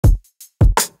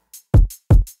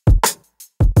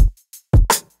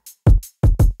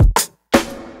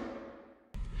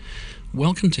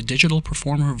Welcome to Digital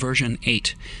Performer version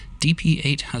 8.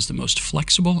 DP8 has the most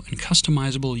flexible and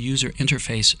customizable user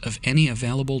interface of any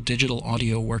available digital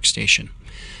audio workstation.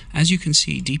 As you can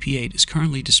see, DP8 is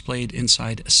currently displayed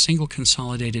inside a single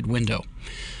consolidated window.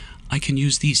 I can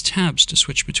use these tabs to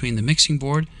switch between the mixing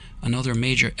board and other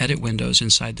major edit windows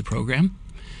inside the program.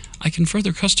 I can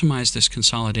further customize this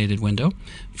consolidated window.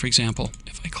 For example,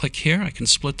 if I click here, I can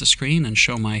split the screen and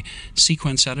show my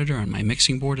sequence editor and my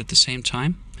mixing board at the same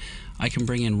time. I can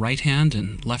bring in right-hand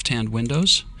and left-hand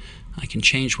windows. I can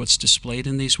change what's displayed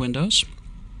in these windows.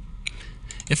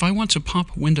 If I want to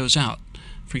pop windows out,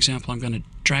 for example, I'm going to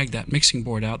drag that mixing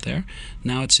board out there.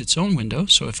 Now it's its own window,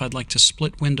 so if I'd like to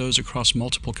split windows across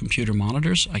multiple computer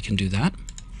monitors, I can do that.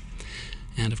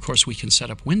 And of course, we can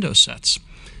set up window sets.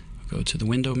 Go to the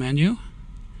window menu,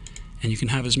 and you can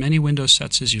have as many window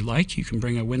sets as you like. You can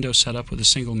bring a window set up with a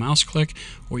single mouse click,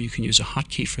 or you can use a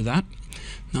hotkey for that.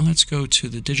 Now let's go to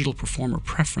the Digital Performer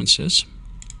Preferences,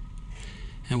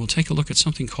 and we'll take a look at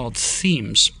something called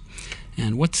Themes.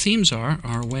 And what themes are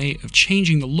a way of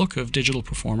changing the look of Digital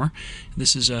Performer.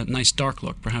 This is a nice dark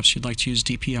look. Perhaps you'd like to use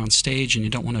DP on stage and you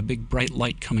don't want a big bright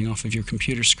light coming off of your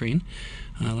computer screen.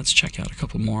 Let's check out a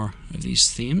couple more of these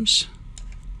themes.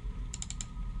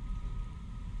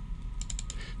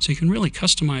 So you can really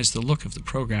customize the look of the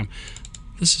program.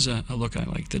 This is a look I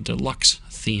like, the deluxe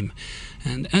theme.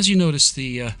 And as you notice,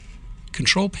 the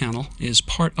control panel is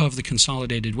part of the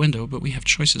consolidated window, but we have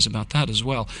choices about that as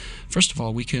well. First of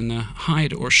all, we can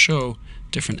hide or show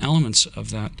different elements of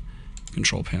that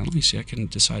control panel. You see, I can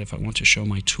decide if I want to show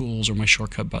my tools or my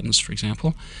shortcut buttons, for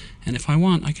example. And if I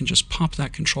want, I can just pop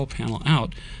that control panel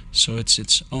out so it's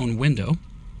its own window.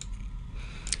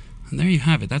 And there you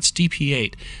have it. That's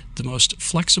DP8, the most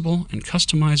flexible and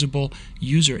customizable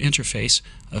user interface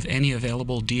of any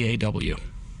available DAW.